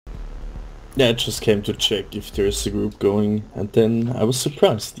Yeah, I just came to check if there's a group going, and then I was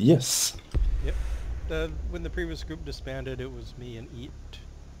surprised. Yes. Yep. When the previous group disbanded, it was me and Eat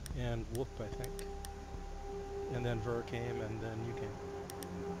and Whoop, I think. And then Ver came, and then you came.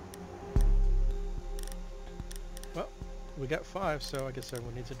 Well, we got 5, so I guess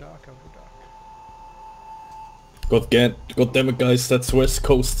everyone needs a dock. I'll go dock. God damn it, guys! That's West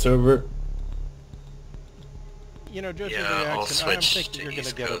Coast server. You know, judging Yeah, the I'll reaction, I'm switch thinking to you're gonna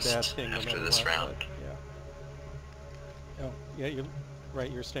East get a bad Coast thing no after matter this what, round. but, yeah. Oh, yeah, you're right,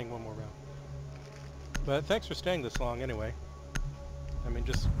 you're staying one more round. But thanks for staying this long anyway. I mean,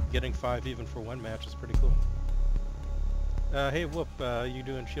 just getting 5 even for one match is pretty cool. Hey Whoop, you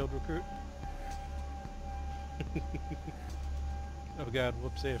doing shield recruit? Oh god,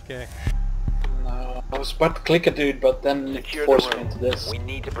 Whoop's AFK. No, I was about to click a dude, but then it Secure forced the me room. into this. We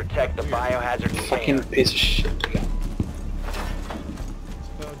need to protect the biohazard Fucking container. piece of shit again.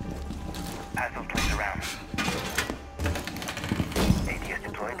 Hostiles placed around. ATS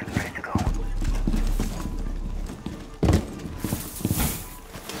deployed and ready to go.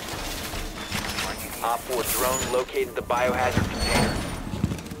 Op 4 drone located the biohazard container.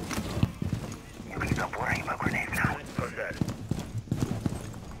 You can stop worrying about grenades now.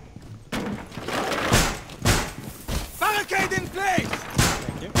 Barricade in place!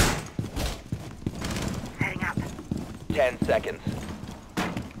 Thank you. Heading up. 10 seconds.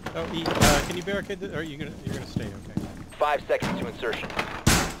 Oh, Eat, can you barricade the... Or are you you're gonna stay, okay. 5 seconds to insertion.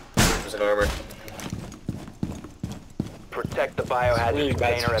 There's an armor. Protect the biohazard Really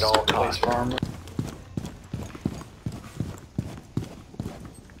bad container at all place costs. for armor.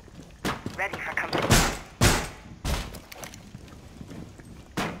 Ready for company.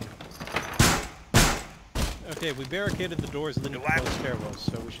 Okay, we barricaded the doors leading to both stairwells,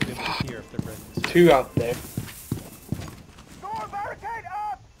 so we should be able to hear if they're breaking. 2 out there. Door barricade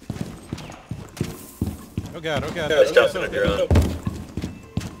up! Oh god, oh god. There's stuff in a drone.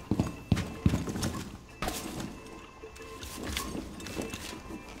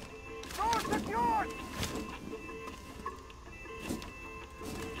 Door secured!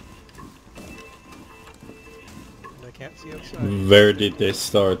 I can't see outside. Where did they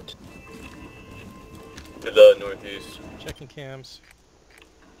start? To the northeast. Checking cams.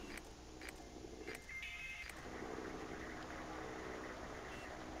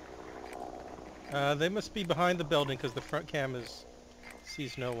 They must be behind the building because the front cam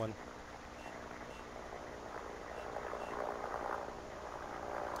sees no one.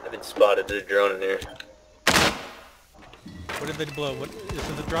 I've been spotted. There's a drone in here. What did they blow? What is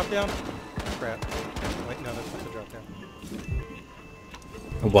it? The drop down? Crap. Wait, no, that's not the drop down.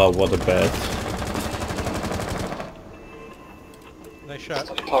 Wow, what a bet. Nice shot.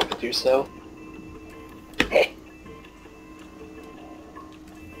 Stop talking to yourself.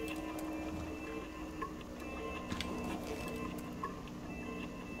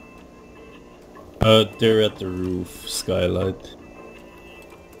 They're at the roof, skylight.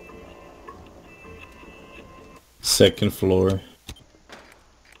 Second floor.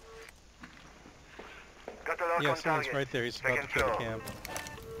 Got the lock Yeah, on someone's target. right there. He's about to kill the cam.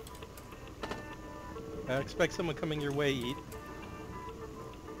 I expect someone coming your way, Eat.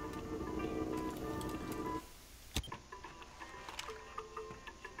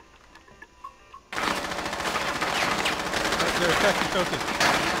 They're attacking Token.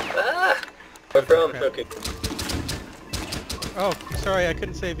 Ah! Where from? Crap. Okay. Oh, sorry, I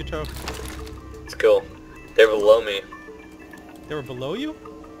couldn't save you, Token. It's cool. They're below me. They were below you?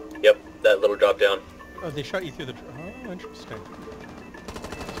 Yep, that little drop down. Oh, they shot you through the... Oh, interesting.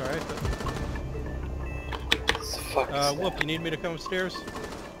 Sorry, I thought... What the fuck is Whoop, that? you need me to come upstairs?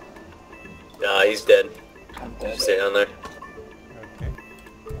 Nah, he's dead. I'm dead. Stay down there. Okay.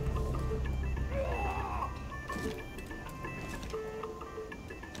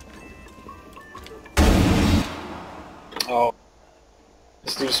 Oh.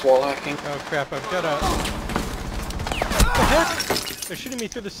 Let's do wall hacking. Oh crap, I've got a... What the heck? They're shooting me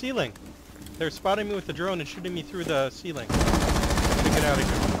through the ceiling. They're spotting me with the drone and shooting me through the ceiling. Let me get out of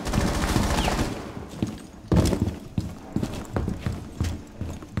here.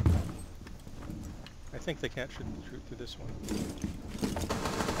 I think they can't shoot through this one.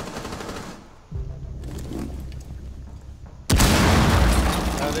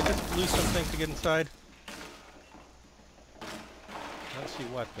 They just blew something to get inside. I don't see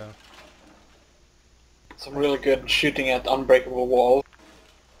what though. So I'm really good at shooting at unbreakable walls.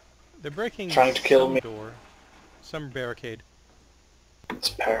 They're breaking Trying to kill some me. door, some barricade. It's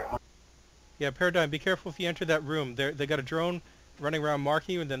Paragon. Yeah, Paradigm, be careful if you enter that room. They got a drone running around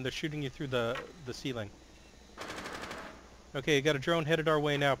marking you, and then they're shooting you through the ceiling. Okay, you got a drone headed our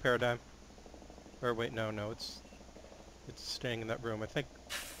way now, Paradigm. Or wait, no, it's staying in that room. I think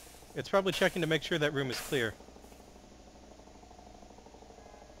it's probably checking to make sure that room is clear.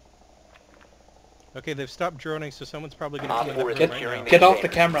 Okay, they've stopped droning, so someone's probably going to come in that room right now. Get off the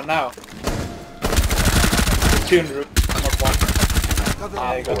camera now. Two in the room. Not one.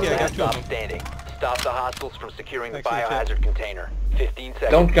 I got Okay, I got two of Stop them. standing. Stop the hostiles from securing the Thanks for the tip. biohazard container. 15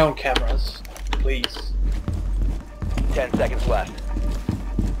 seconds. Don't go on cameras, please. 10 seconds left.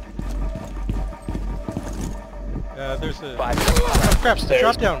 There's a... 5 Oh crap, the Upstairs.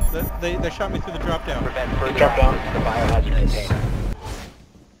 drop down. They shot me through the drop down. Prevent further Drop down. access to the biohazard container.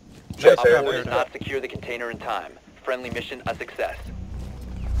 Nice Op job, 4 does Aaron. not secure the container in time. Friendly mission a success.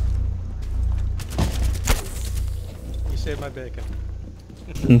 You saved my bacon.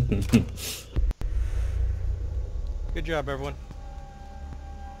 Good job, everyone.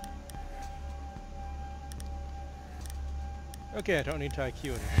 Okay, I don't need to IQ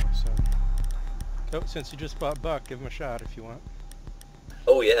anymore, so... Oh, since you just bought Buck, give him a shot if you want.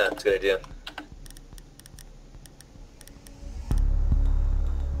 Oh yeah, that's a good idea.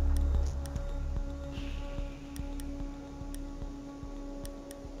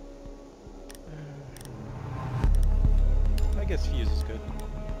 I guess Fuse is good.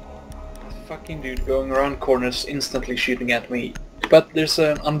 Fucking dude going around corners instantly shooting at me. But there's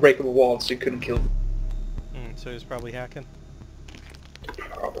an unbreakable wall, so you couldn't kill me. So he's probably hacking.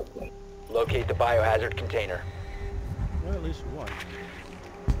 Probably. Locate the biohazard container. Well, at least one.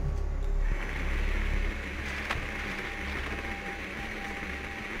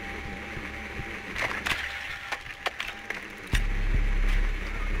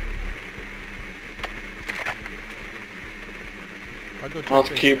 I'll go check Not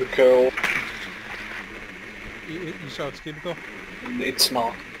this. cubicle. You saw it's cubicle? It's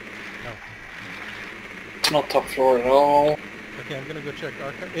not. No. It's not top floor at all. Okay, I'm gonna go check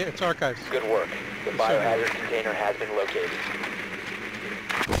archive. Yeah, it's archives. Good work. The biohazard container has been located.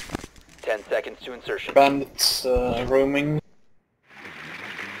 10 seconds to insertion. Bandits roaming.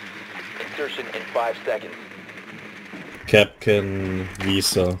 Insertion in 5 seconds. Capcan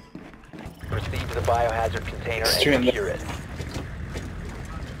Visa. Proceed to the biohazard container It's two in and there. secure it.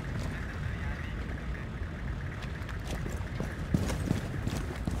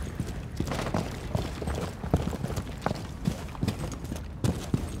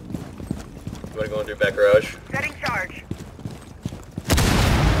 You wanna go into your back garage? Setting charge.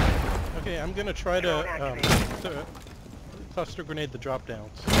 Okay, I'm gonna try to cluster grenade the drop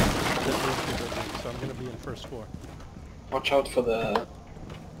downs. So I'm gonna be in first floor. Watch out for the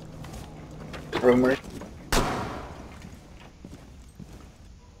rumor.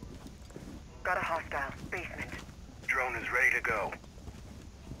 Got a hostile. Basement. Drone is ready to go.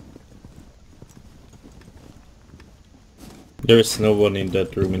 There is no one in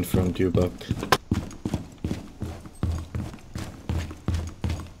that room in front of you, Buck.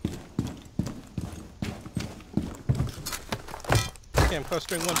 Okay, I'm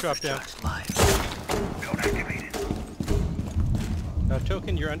clustering one drop down. Drone activated.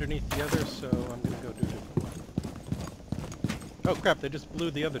 Token, you're underneath the other, so I'm gonna go do a different one. Oh crap, they just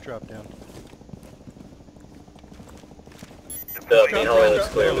blew the other drop down. The main hallway looks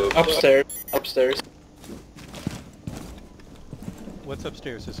clear, Luke. Upstairs. Upstairs. What's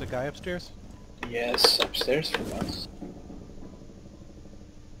upstairs? Is a guy upstairs? Yes, upstairs from us.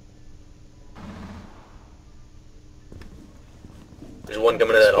 There's one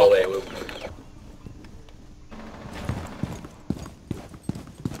coming in that hallway, Luke.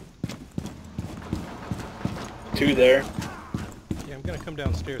 Two there. Yeah, I'm gonna come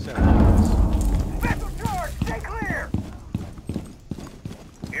downstairs after you Vessel charge. Stay clear.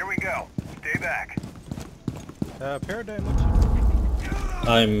 Here we go. Stay back. guys. Paradigm, what's your...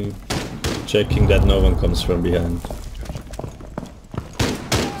 I'm checking that no one comes from behind.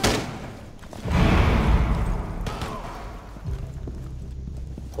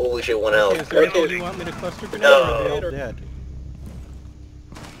 Holy shit, one Okay, health. is there anything you want me to cluster grenade No. or are they all dead?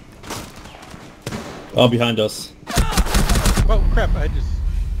 Oh, behind us. Oh crap, I just...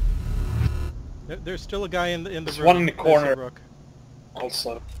 There's still a guy in the There's room. one in the There's corner. a rook.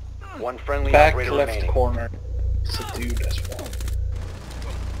 Also. One friendly Back operator left remaining. corner. It's a dude as well.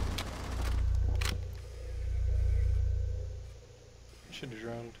 Should have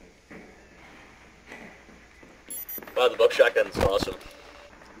droned. Wow, the buck shotgun's awesome.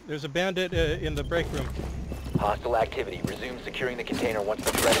 There's a bandit in the break room. Hostile activity. Resume securing the container once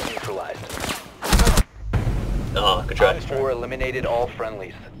the threat is neutralized. Ah, good try. Nice try. 4 eliminated all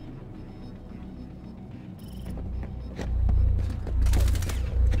friendlies.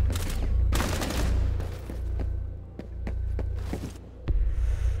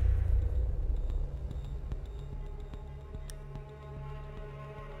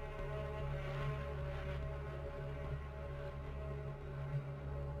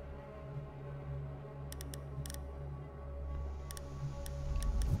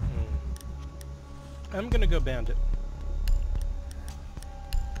 I'm gonna go bandit.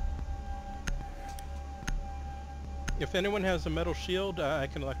 If anyone has a metal shield, I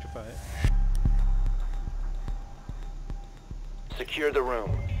can electrify it. Secure the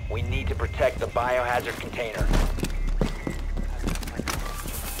room. We need to protect the biohazard container.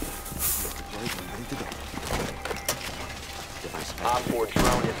 Op 4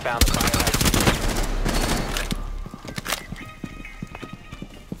 drone has found the biohazard.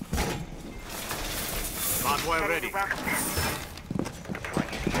 Convoy ready.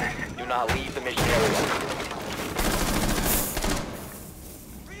 Do not leave the mission area.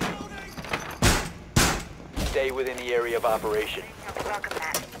 Stay within the area of operation.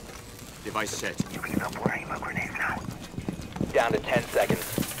 Device set. You can stop worrying about grenades now. Down to 10 seconds.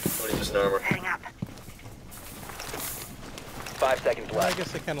 Somebody's just an armor. Heading up. 5 seconds Well, I left.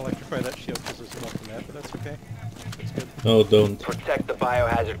 guess I can electrify that shield because there's a welcome mat, but that's okay. That's good. No, don't. Protect the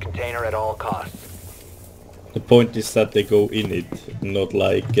biohazard container at all costs. The point is that they go in it, not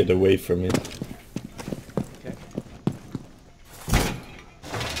like get away from it. Okay.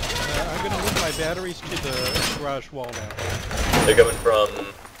 I'm gonna move my batteries to the garage wall now. They're coming from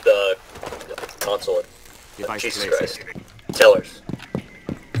the consulate. Device Jesus placed. Christ. Tellers.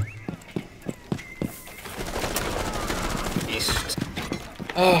 East.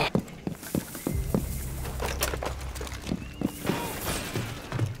 Ah,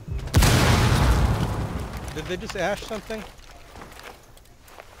 Did they just ash something?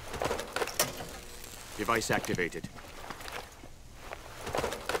 Device activated.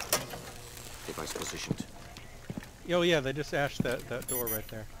 Device positioned. Oh yeah, they just ashed that door right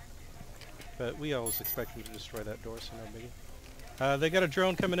there. But we always expect them to destroy that door, so no biggie. They got a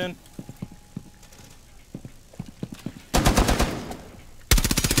drone coming in.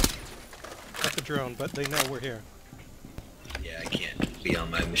 Not the drone, but they know we're here. Yeah, I can't be on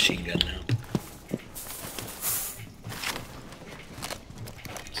my machine gun now.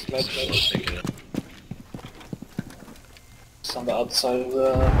 let's Pick it up. it's on the outside of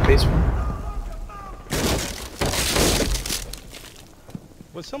the basement.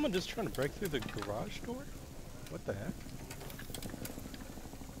 Was someone just trying to break through the garage door? What the heck?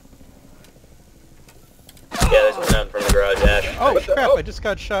 Yeah, there's one out in front of the garage, Ash. Oh crap, I just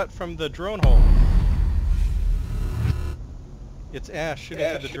got shot from the drone hole. It's Ash shooting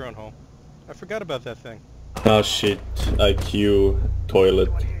through the drone hole. I forgot about that thing. Ah shit, IQ, toilet.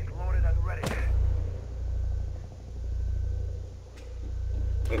 Loaded and ready.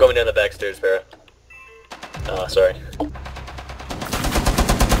 I'm going down the back stairs, Farah. Sorry.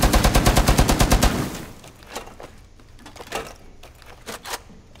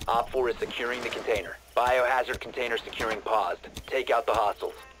 Op 4 is securing the container. Biohazard container securing paused. Take out the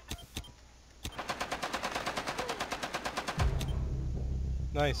hostiles.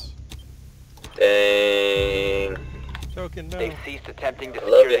 Nice. Dang. Token, no. They've ceased attempting to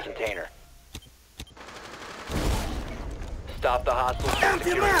Love secure the ya. container. Stop the hostiles from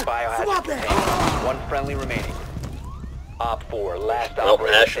securing the biohazard container. One friendly remaining. Op 4, last Oh,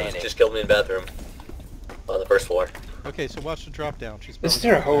 operator Ash standing. just killed me in the bathroom. On the first floor. Okay, so watch the drop down. She's Is probably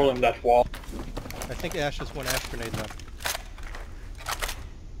there a going hole down. in that wall? I think Ash has one Ash grenade left.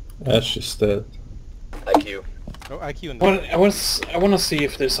 Ash is dead. IQ. Oh, IQ in there. I want to see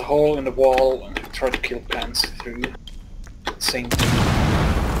if there's a hole in the wall and try to kill Pants through it. Same thing.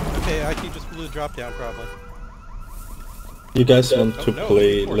 Okay, IQ just blew the drop down probably. You guys want to no,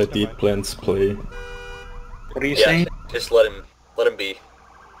 play, of course, let never the mind. plants play. What are you Yeah, saying? just let him be.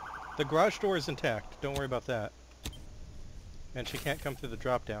 The garage door is intact. Don't worry about that. And she can't come through the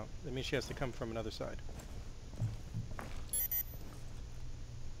drop down. That means she has to come from another side.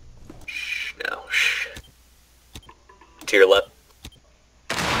 Shh, now, shh. To your left.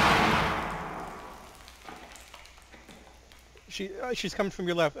 She's coming from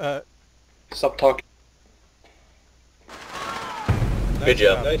your left. Stop talking. Good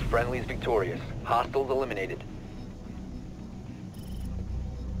job. Friendly's victorious. Hostiles eliminated.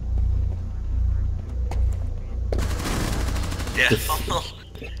 Yeah.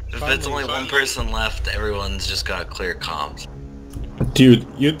 If it's only one person left, everyone's just got clear comms. Dude,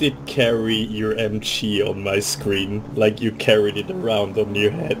 you did carry your MG on my screen, like you carried it around on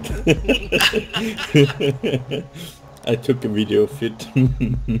your head. I took a video of it.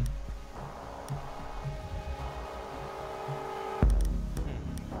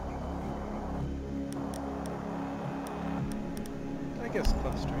 I guess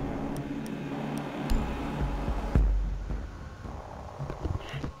clustering.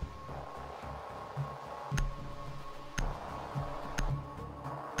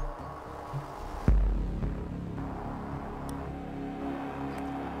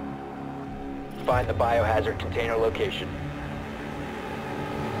 Find the biohazard container location.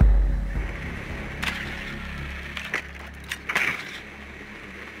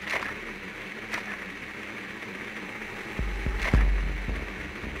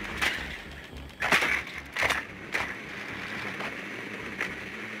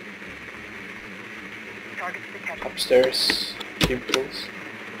 Targets detected. Upstairs. Cubicles.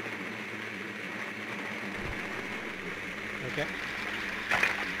 Okay.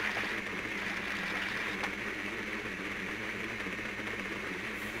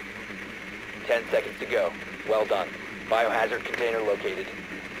 Ten seconds to go. Well done. Biohazard container located.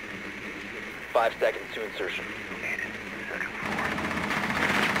 5 seconds to insertion.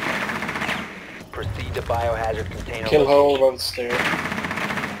 Proceed to biohazard container Kill hole location. above the stair.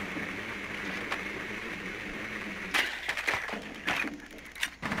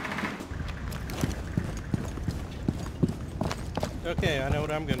 Okay, I know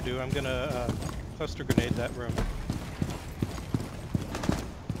what I'm gonna do. I'm gonna cluster grenade that room.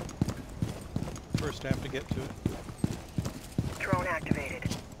 First I have to get to it. Drone activated.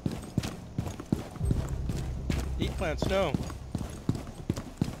 Eat plants, no.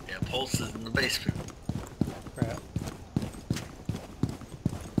 Yeah, Pulse is in the basement. Crap.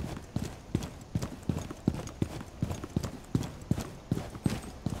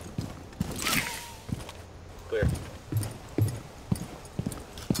 Clear.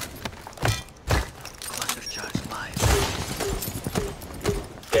 Cluster charge live.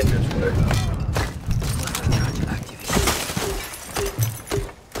 Entrance clear. Cluster charge activated.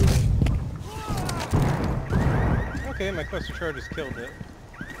 Okay, my cluster charge has killed it.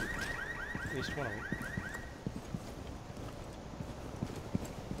 At least one of them.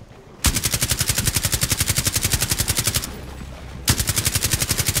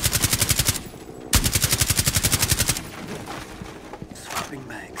 Swapping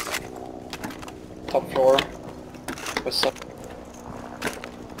mags. Top floor. What's up?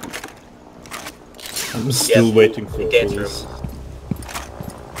 I'm still waiting for Dance Pulse. room.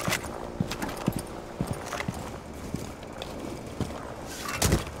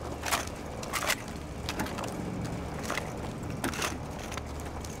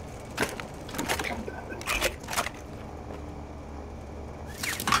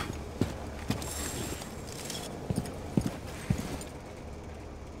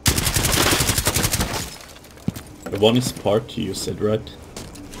 The one is party, you said, right?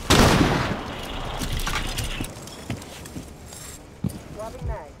 Swapping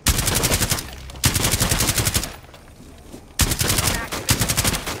mag.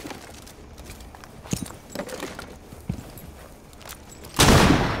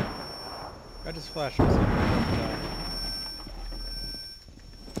 I just flashed myself.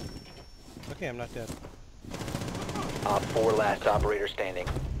 Okay, I'm not dead. Op 4 last operator standing.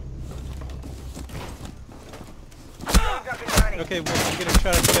 Drone's up and running. Okay, we're getting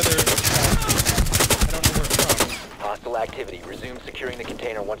shot at together. I don't know where from. Hostile activity. Resume securing the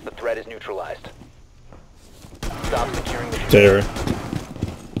container once the threat is neutralized. Stop securing the container. There.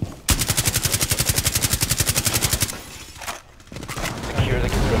 Secure the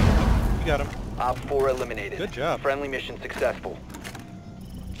container. You got him. Op 4 eliminated. Good job. Friendly mission successful.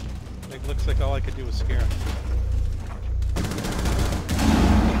 It looks like all I could do was scare him.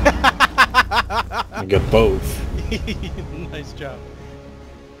 I got both. Nice job.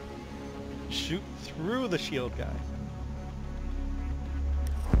 Shoot through the shield guy.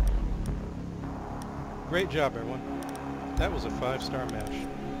 Great job, everyone. That was a 5-star match.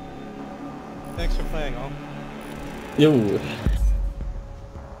 Thanks for playing, all. Yo.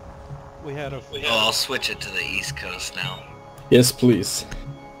 We had a Oh, I'll switch it to the East Coast now. Yes, please.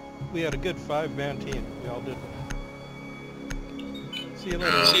 we had a good 5-man team. We all did. See you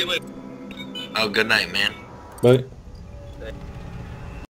later. Oh, good night, man. Bye.